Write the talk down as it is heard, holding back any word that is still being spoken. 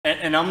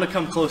And I'm going to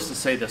come close to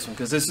say this one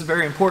because this is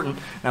very important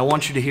and I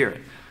want you to hear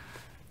it.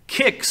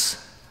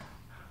 Kicks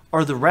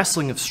are the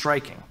wrestling of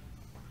striking.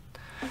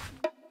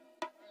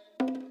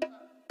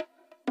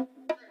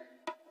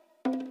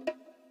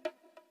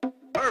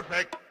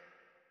 Perfect.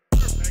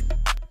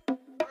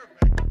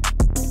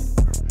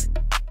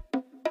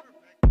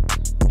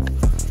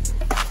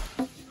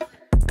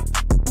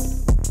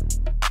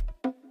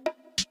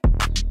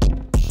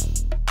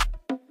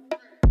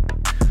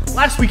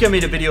 Last week I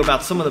made a video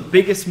about some of the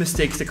biggest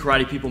mistakes that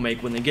karate people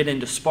make when they get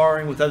into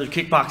sparring with other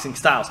kickboxing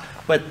styles.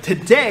 But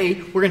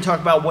today we're going to talk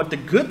about what the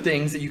good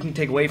things that you can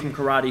take away from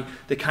karate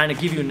that kind of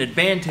give you an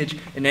advantage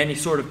in any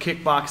sort of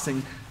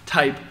kickboxing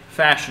type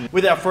fashion.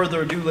 Without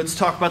further ado, let's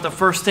talk about the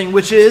first thing,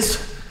 which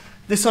is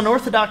this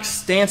unorthodox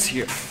stance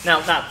here.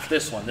 Now, not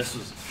this one, this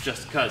was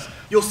just because.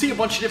 You'll see a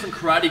bunch of different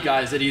karate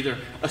guys that either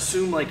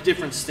assume like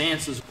different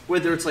stances,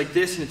 whether it's like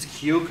this and it's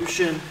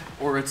Kyokushin,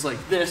 or it's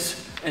like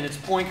this and it's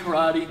point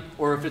karate,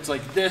 or if it's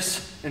like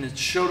this and it's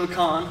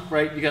Shotokan,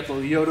 right? You got the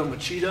Lyoto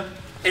Machida.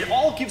 It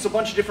all gives a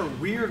bunch of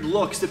different weird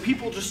looks that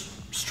people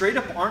just straight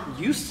up aren't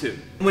used to.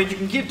 When you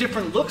can give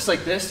different looks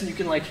like this, and you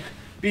can like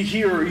be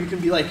here, or you can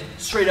be like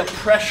straight up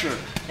pressure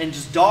and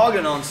just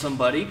dogging on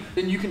somebody,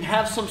 then you can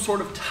have some sort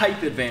of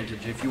type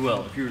advantage, if you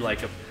will, if you're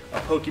like a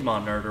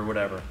Pokemon nerd or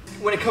whatever.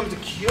 When it comes to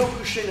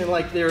Kyokushin and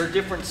like their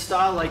different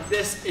style like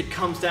this, it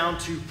comes down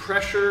to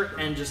pressure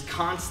and just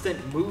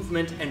constant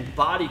movement and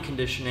body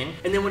conditioning.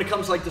 And then when it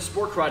comes to like the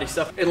sport karate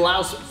stuff, it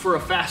allows for a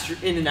faster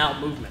in and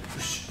out movement.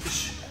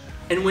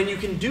 And when you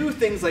can do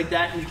things like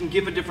that and you can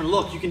give a different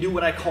look, you can do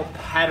what I call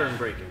pattern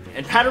breaking.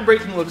 And pattern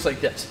breaking looks like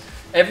this.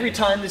 Every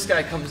time this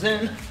guy comes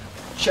in,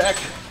 check,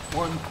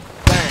 one,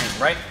 bang,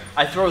 right?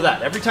 I throw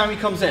that. Every time he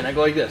comes in, I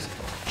go like this.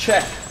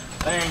 Check,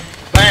 bang,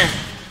 bang.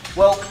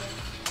 Well,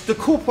 the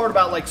cool part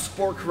about like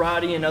sport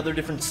karate and other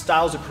different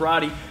styles of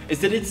karate is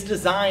that it's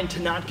designed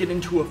to not get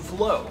into a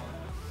flow,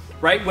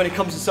 right? When it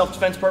comes to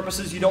self-defense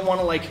purposes, you don't want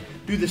to like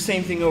do the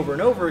same thing over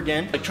and over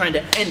again, like trying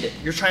to end it.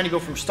 You're trying to go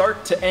from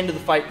start to end of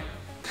the fight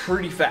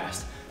pretty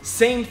fast.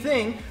 Same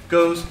thing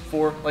goes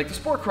for like the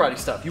sport karate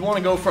stuff. You want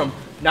to go from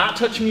not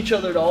touching each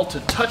other at all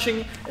to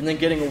touching and then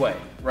getting away,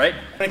 right?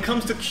 When it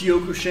comes to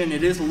Kyokushin,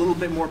 it is a little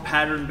bit more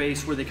pattern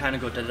based where they kind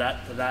of go da-da,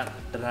 da-da,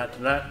 da-da,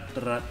 da-da,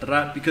 da-da,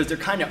 da-da, because they're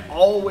kind of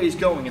always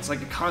going. It's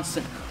like a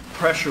constant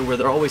pressure where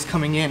they're always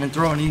coming in and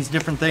throwing these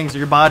different things at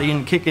your body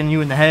and kicking you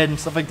in the head and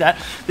stuff like that.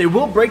 They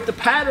will break the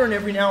pattern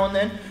every now and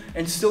then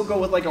and still go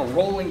with like a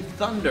rolling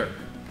thunder,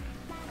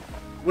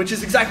 which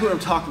is exactly what I'm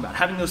talking about,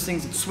 having those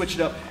things that switch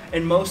it up.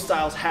 And most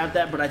styles have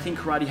that, but I think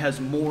karate has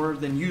more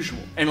than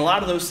usual. And a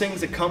lot of those things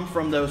that come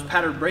from those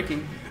pattern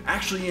breaking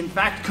actually, in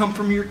fact, come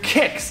from your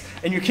kicks.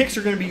 And your kicks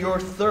are going to be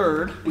your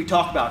third we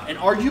talk about, and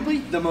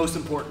arguably the most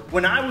important.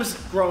 When I was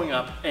growing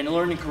up and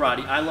learning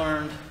karate, I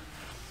learned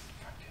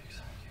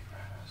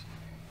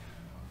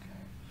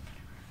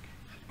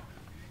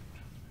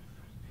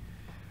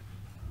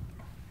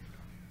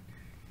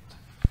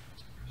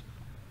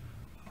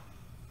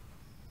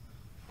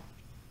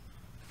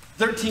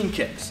 13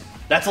 kicks.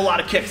 That's a lot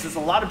of kicks. There's a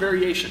lot of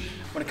variation.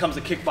 When it comes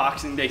to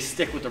kickboxing, they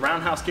stick with the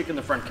roundhouse kick and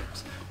the front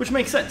kicks, which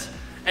makes sense.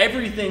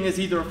 Everything is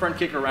either a front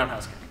kick or a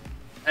roundhouse kick.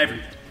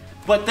 Everything.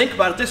 But think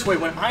about it this way.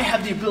 When I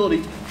have the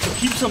ability to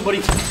keep somebody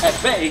at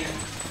bay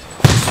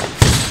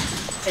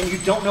and you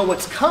don't know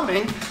what's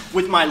coming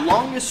with my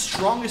longest,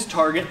 strongest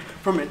target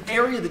from an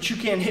area that you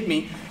can't hit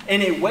me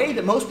in a way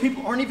that most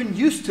people aren't even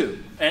used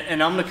to.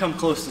 And I'm going to come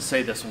close to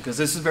say this one because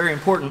this is very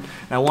important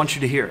and I want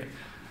you to hear it.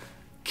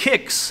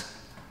 Kicks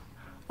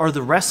are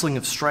the wrestling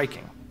of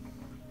striking.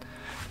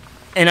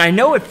 And I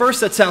know at first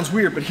that sounds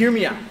weird, but hear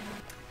me out.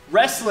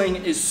 Wrestling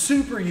is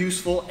super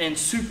useful and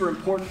super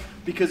important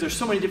because there's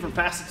so many different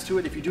facets to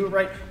it if you do it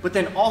right, but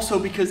then also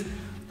because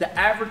the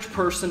average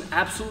person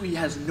absolutely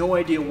has no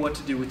idea what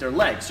to do with their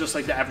legs, just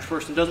like the average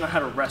person doesn't know how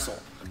to wrestle.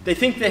 They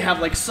think they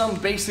have like some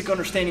basic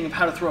understanding of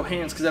how to throw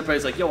hands because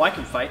everybody's like, yo, I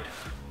can fight.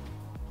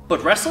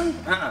 But wrestling?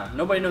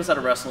 Nobody knows how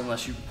to wrestle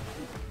unless you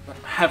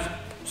have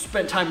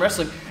spent time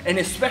wrestling, and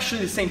especially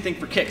the same thing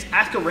for kicks.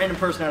 Ask a random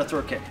person how to throw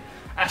a kick.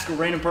 Ask a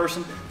random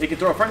person, they can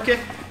throw a front kick,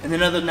 and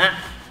then other than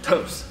that,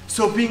 toes.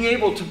 So being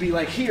able to be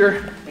like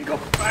here, and go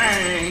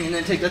bang, and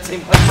then take that same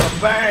leg and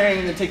go bang,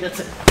 and then take that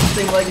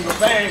same leg and go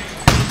bang,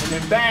 and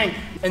then bang,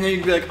 and then you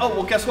can be like, oh,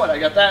 well, guess what? I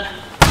got that,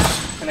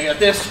 and I got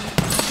this,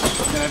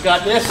 and then I've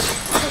got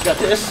this, and I've got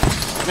this,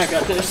 and I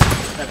got this,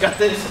 and I've got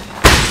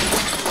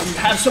this, and you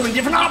have so many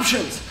different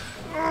options.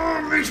 Oh,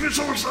 it makes me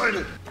so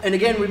excited. And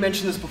again, we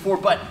mentioned this before,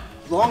 but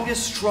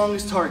longest,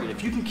 strongest target.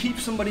 If you can keep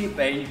somebody at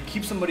bay, you can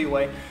keep somebody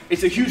away,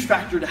 it's a huge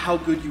factor to how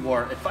good you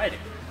are at fighting.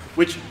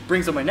 Which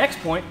brings up my next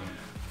point,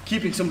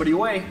 keeping somebody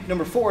away.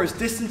 Number 4 is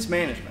distance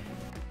management.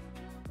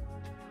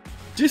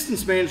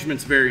 Distance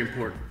management's very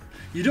important.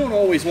 You don't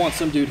always want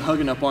some dude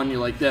hugging up on you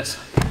like this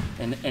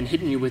and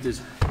hitting you with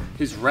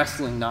his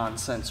wrestling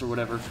nonsense or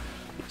whatever.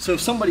 So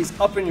if somebody's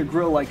up in your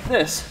grill like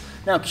this,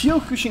 now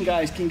Kyokushin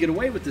guys can get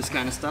away with this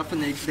kind of stuff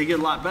and they get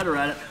a lot better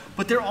at it,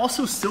 but they're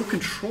also still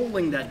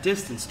controlling that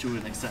distance to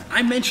an extent.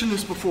 I mentioned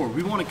this before.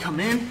 We want to come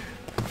in,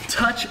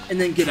 touch,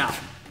 and then get out.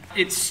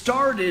 It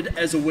started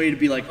as a way to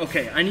be like,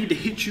 okay, I need to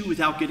hit you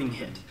without getting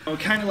hit. It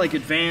kind of like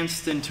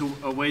advanced into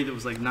a way that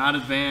was like not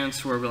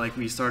advanced, where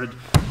we started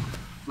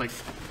like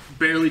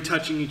barely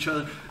touching each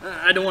other.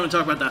 I don't want to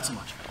talk about that so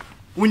much.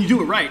 When you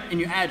do it right and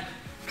you add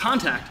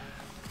contact,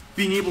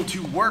 being able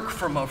to work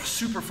from a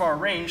super far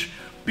range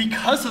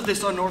because of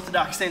this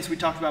unorthodox stance we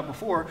talked about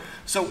before.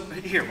 So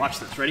here, watch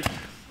this, ready?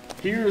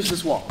 Here's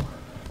this wall.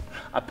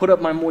 I put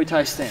up my Muay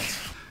Thai stance.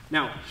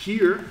 Now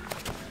here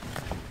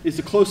is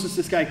the closest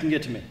this guy can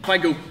get to me. If I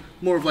go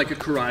more of like a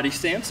karate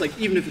stance, like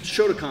even if it's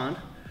Shotokan,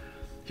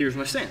 here's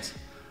my stance.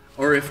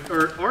 Or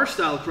our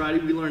style of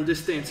karate, we learned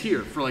this stance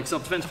here for like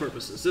self-defense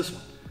purposes, this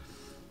one.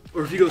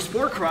 Or if you go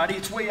sport karate,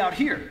 it's way out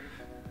here.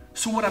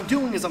 So what I'm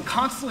doing is I'm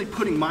constantly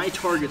putting my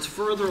targets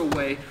further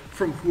away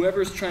from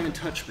whoever's trying to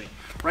touch me,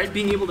 right?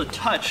 Being able to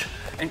touch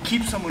and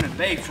keep someone at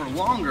bay for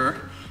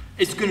longer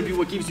is going to be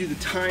what gives you the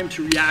time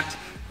to react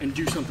and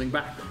do something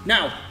back.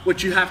 Now,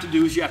 what you have to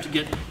do is you have to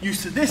get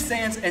used to this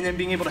stance and then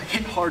being able to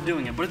hit hard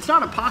doing it. But it's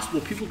not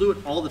impossible. People do it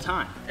all the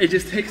time. It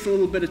just takes a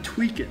little bit of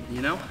tweaking,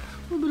 you know?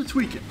 A little bit of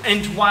tweaking.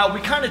 And while we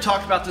kind of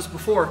talked about this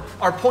before,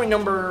 our point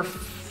number...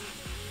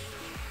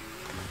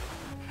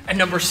 And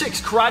number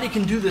 6, karate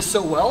can do this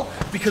so well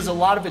because a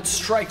lot of its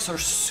strikes are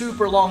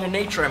super long in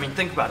nature. I mean,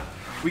 think about it.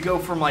 We go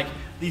from like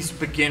these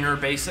beginner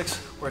basics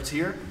where it's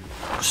here,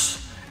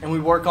 and we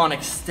work on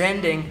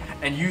extending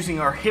and using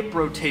our hip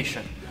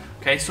rotation.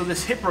 Okay, so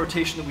this hip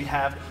rotation that we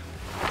have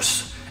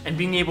and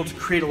being able to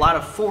create a lot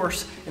of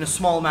force in a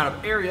small amount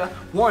of area,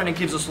 1, it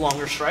gives us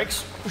longer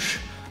strikes,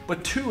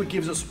 but 2, it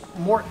gives us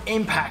more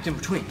impact in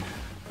between,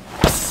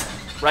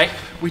 right?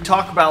 We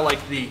talk about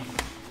like the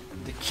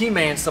kime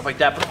and stuff like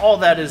that, but all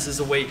that is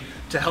a way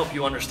to help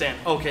you understand,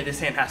 okay, this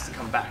hand has to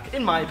come back.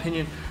 In my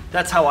opinion,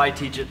 that's how I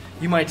teach it.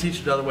 You might teach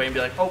it the other way and be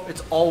like, oh,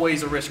 it's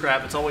always a wrist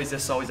grab, it's always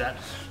this, always that.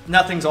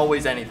 Nothing's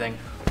always anything.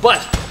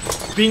 But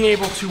being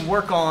able to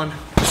work on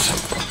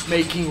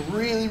making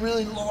really,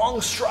 really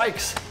long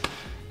strikes,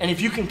 and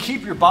if you can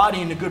keep your body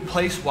in a good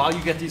place while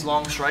you get these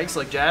long strikes,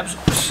 like jabs,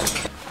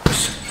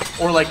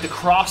 or like the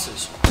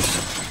crosses,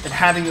 and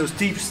having those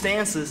deep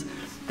stances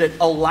that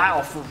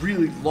allow for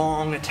really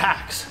long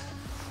attacks.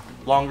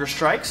 Longer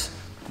strikes,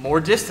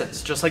 more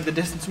distance, just like the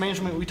distance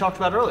management we talked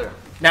about earlier.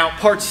 Now,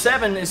 part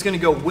 7 is going to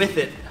go with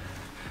it.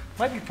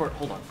 Might be part,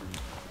 hold on.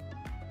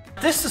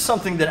 This is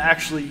something that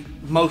actually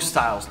most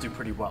styles do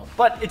pretty well,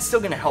 but it's still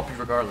going to help you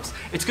regardless.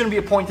 It's going to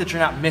be a point that you're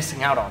not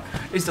missing out on,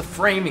 is the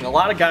framing. A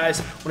lot of guys,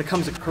 when it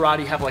comes to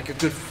karate, have like a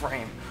good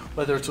frame,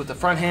 whether it's with the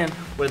front hand,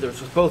 whether it's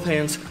with both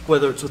hands,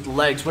 whether it's with the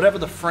legs, whatever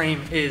the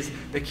frame is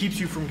that keeps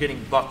you from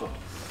getting buckled.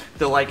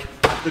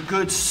 The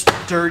good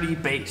sturdy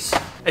base.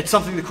 It's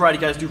something the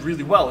karate guys do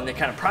really well and they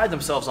kind of pride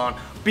themselves on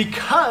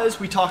because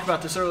we talked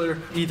about this earlier,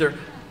 either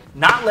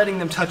not letting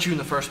them touch you in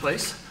the first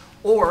place,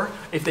 or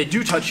if they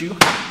do touch you,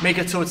 make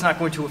it so it's not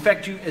going to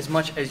affect you as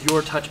much as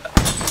your touch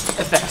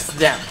affects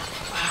them.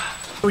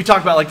 We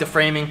talked about like the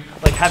framing,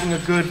 like having a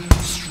good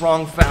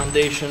strong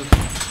foundation,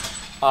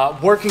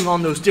 working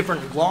on those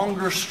different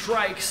longer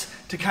strikes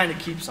to kind of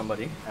keep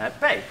somebody at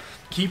bay.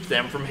 Keep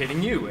them from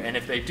hitting you, and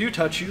if they do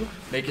touch you,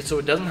 make it so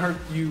it doesn't hurt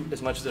you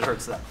as much as it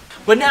hurts them.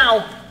 But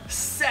now,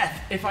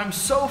 Seth, if I'm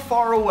so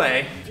far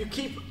away, if you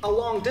keep a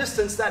long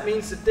distance, that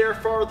means that they're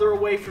farther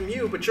away from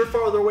you, but you're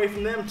farther away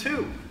from them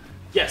too.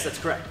 Yes, that's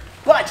correct.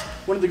 But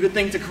one of the good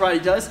things that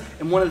karate does,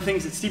 and one of the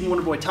things that Stephen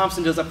Wonderboy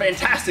Thompson does a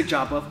fantastic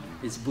job of,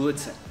 is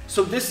blitzing.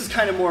 So this is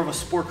kind of more of a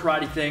sport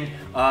karate thing,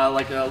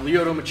 like a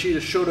Lyoto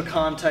Machida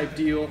Shotokan type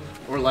deal,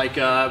 or like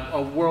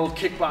a world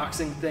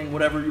kickboxing thing,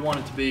 whatever you want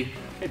it to be.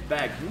 Hey,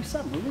 bag, can you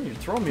stop moving? You're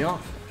throwing me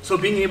off. So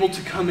being able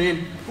to come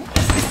in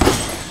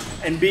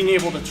and being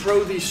able to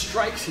throw these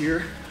strikes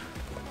here,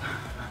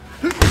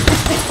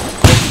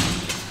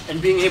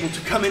 and being able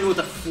to come in with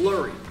a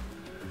flurry,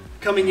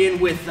 coming in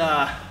with,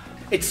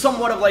 it's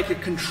somewhat of like a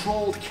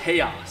controlled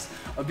chaos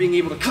of being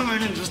able to come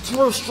in and just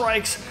throw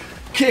strikes,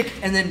 kick,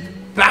 and then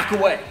back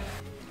away.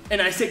 And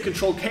I say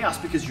controlled chaos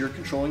because you're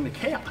controlling the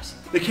chaos.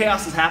 The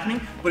chaos is happening,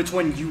 but it's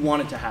when you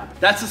want it to happen.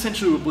 That's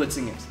essentially what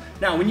blitzing is.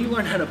 Now, when you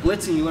learn how to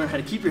blitz and you learn how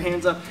to keep your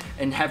hands up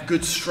and have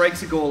good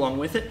strikes that go along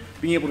with it,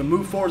 being able to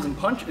move forwards and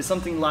punch is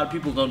something a lot of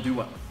people don't do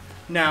well.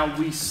 Now,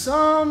 we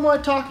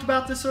somewhat talked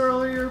about this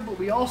earlier, but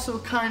we also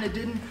kind of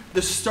didn't.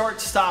 The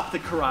start-stop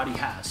that karate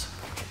has.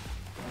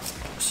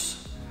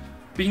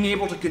 Being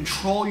able to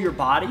control your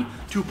body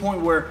to a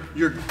point where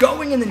you're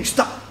going and then you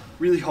stop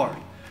really hard.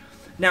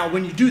 Now,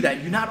 when you do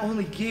that, you not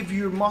only give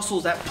your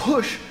muscles that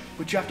push,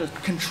 but you have to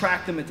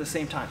contract them at the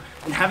same time.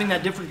 And having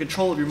that different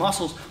control of your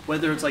muscles,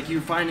 whether it's like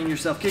you're finding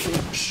yourself kicking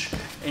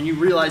and you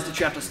realize that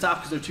you have to stop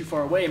because they're too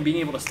far away, and being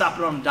able to stop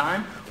it on a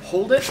dime,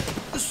 hold it,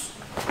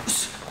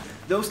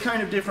 those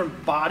kind of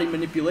different body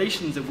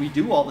manipulations that we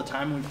do all the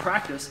time when we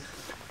practice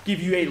give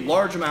you a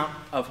large amount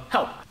of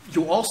help.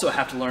 You also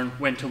have to learn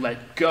when to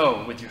let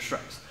go with your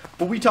strikes.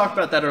 But we talked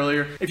about that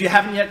earlier. If you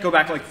haven't yet, go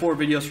back like 4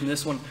 videos from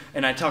this one,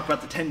 and I talked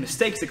about the 10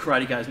 mistakes that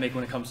karate guys make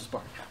when it comes to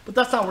sparring. But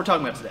that's not what we're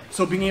talking about today.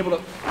 So being able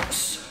to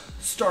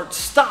start,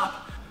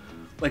 stop,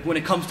 Like when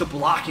it comes to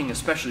blocking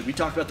especially, we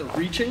talked about the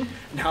reaching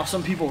and how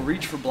some people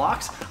reach for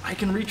blocks. I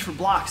can reach for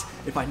blocks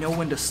if I know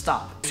when to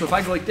stop. So if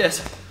I go like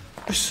this,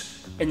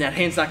 and that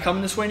hand's not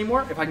coming this way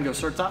anymore, if I can go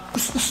start stop,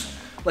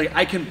 like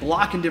I can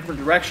block in different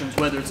directions,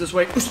 whether it's this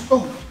way,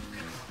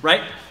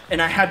 right?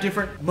 And I have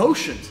different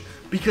motions,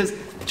 because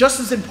just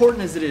as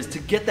important as it is to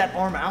get that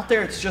arm out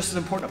there, it's just as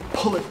important to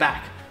pull it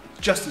back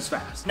just as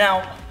fast.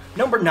 Now,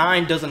 number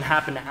 9 doesn't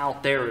happen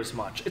out there as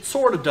much. It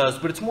sort of does,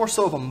 but it's more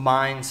so of a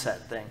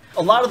mindset thing.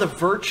 A lot of the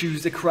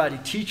virtues that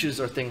karate teaches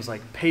are things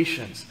like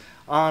patience,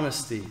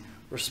 honesty,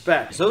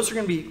 respect. Those are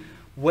going to be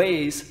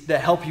ways that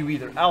help you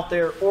either out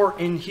there or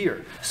in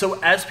here. So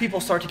as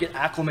people start to get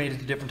acclimated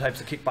to different types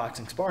of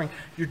kickboxing sparring,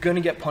 you're going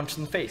to get punched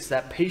in the face.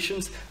 That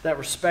patience, that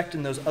respect,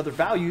 and those other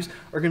values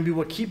are going to be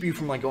what keep you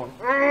from like going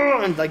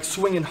and like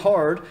swinging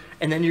hard,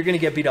 and then you're going to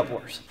get beat up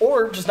worse.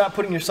 Or just not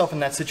putting yourself in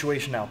that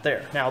situation out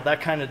there. Now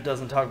that kind of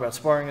doesn't talk about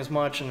sparring as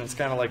much, and it's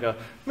kind of like a,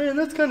 man,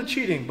 that's kind of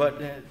cheating,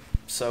 but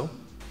so.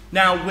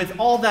 Now, with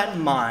all that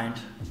in mind,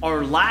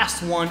 our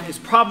last one is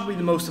probably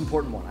the most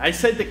important one. I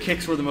said the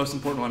kicks were the most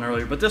important one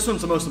earlier, but this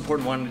one's the most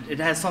important one. It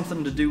has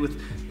something to do with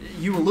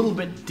you a little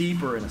bit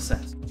deeper in a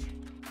sense.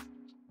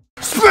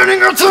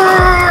 Spinning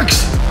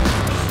attacks!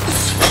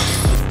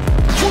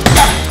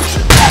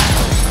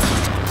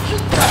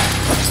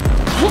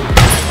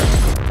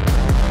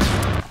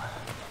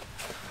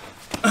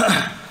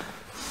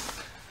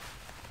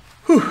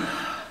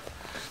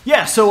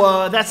 Yeah,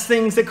 so that's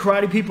things that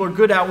karate people are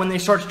good at when they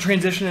start to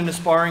transition into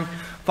sparring,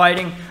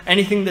 fighting,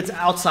 anything that's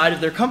outside of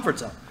their comfort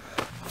zone.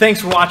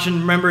 Thanks for watching.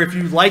 Remember, if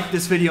you like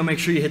this video, make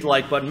sure you hit the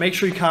like button. Make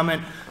sure you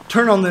comment,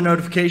 turn on the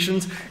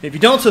notifications. And if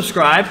you don't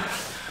subscribe,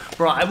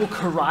 bro, I will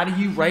karate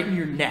you right in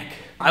your neck.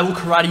 I will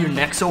karate your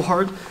neck so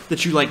hard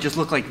that you like just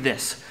look like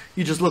this.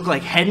 You just look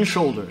like Head and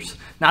Shoulders.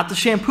 Not the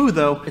shampoo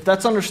though. If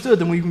that's understood,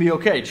 then we can be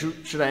okay.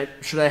 Should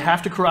I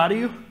have to karate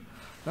you?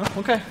 No?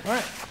 Okay, all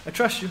right. I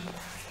trust you.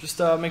 Just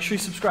make sure you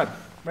subscribe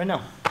right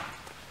now.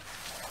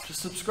 Just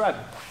subscribe.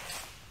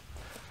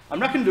 I'm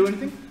not gonna do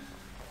anything.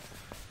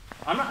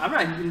 I'm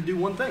not even gonna do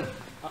one thing.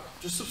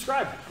 Just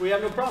subscribe. We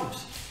have no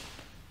problems.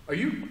 Are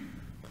you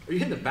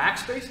hitting the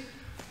backspace?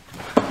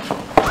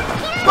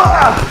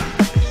 Ah!